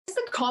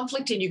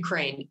conflict in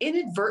Ukraine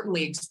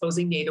inadvertently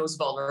exposing NATO's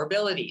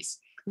vulnerabilities.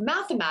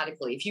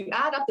 Mathematically, if you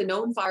add up the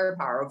known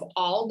firepower of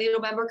all NATO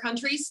member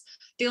countries,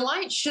 the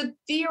alliance should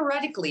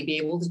theoretically be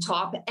able to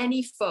top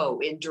any foe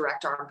in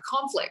direct armed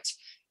conflict.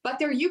 But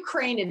their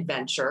Ukraine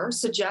adventure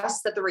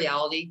suggests that the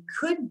reality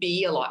could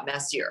be a lot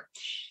messier.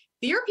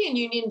 The European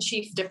Union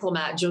chief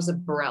diplomat Joseph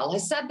Borrell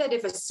has said that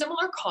if a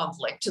similar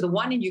conflict to the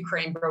one in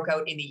Ukraine broke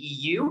out in the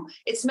EU,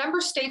 its member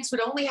states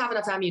would only have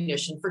enough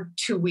ammunition for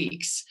 2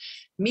 weeks.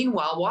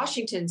 Meanwhile,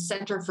 Washington's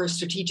Center for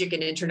Strategic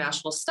and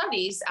International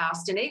Studies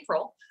asked in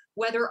April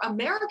whether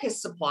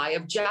America's supply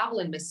of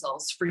Javelin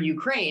missiles for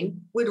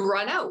Ukraine would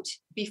run out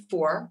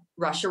before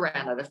Russia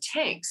ran out of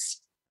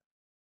tanks.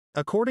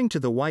 According to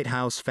the White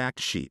House fact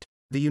sheet,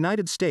 the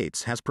United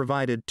States has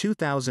provided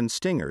 2,000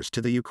 Stingers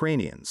to the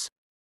Ukrainians.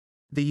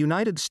 The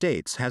United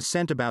States has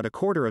sent about a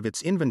quarter of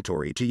its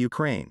inventory to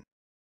Ukraine.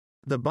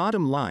 The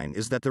bottom line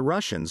is that the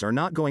Russians are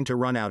not going to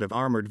run out of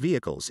armored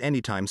vehicles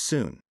anytime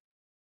soon.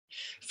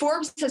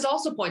 Forbes has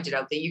also pointed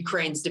out that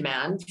Ukraine's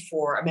demand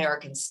for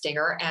American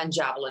Stinger and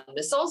Javelin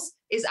missiles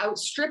is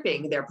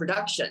outstripping their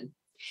production.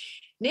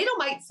 NATO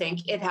might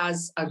think it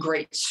has a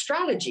great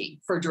strategy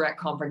for direct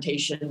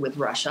confrontation with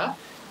Russia,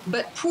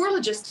 but poor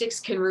logistics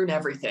can ruin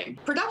everything.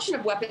 Production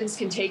of weapons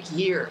can take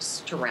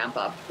years to ramp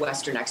up,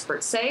 Western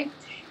experts say,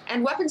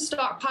 and weapon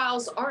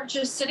stockpiles aren't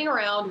just sitting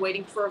around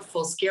waiting for a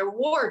full-scale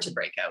war to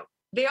break out.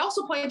 They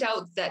also point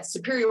out that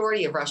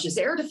superiority of Russia's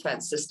air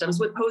defense systems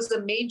would pose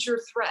a major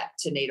threat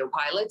to NATO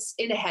pilots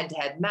in a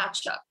head-to-head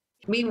matchup.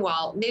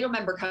 Meanwhile, NATO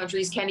member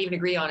countries can't even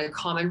agree on a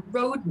common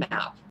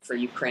roadmap for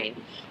Ukraine.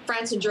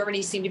 France and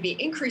Germany seem to be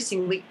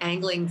increasingly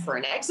angling for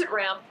an exit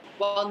ramp,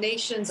 while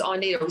nations on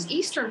NATO's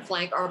eastern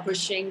flank are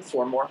pushing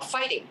for more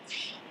fighting.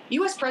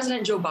 U.S.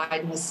 President Joe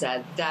Biden has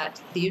said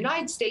that the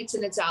United States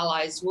and its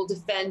allies will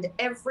defend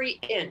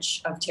every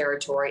inch of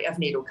territory of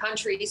NATO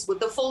countries with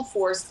the full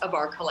force of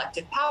our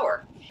collective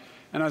power.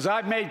 And as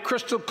I've made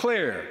crystal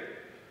clear,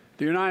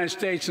 the United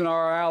States and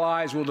our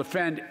allies will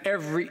defend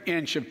every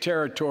inch of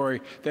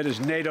territory that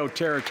is NATO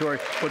territory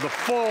with the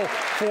full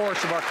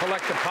force of our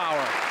collective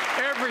power,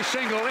 every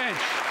single inch.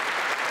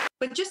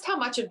 But just how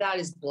much of that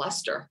is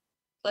bluster?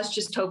 Let's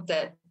just hope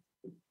that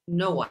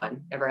no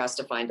one ever has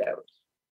to find out.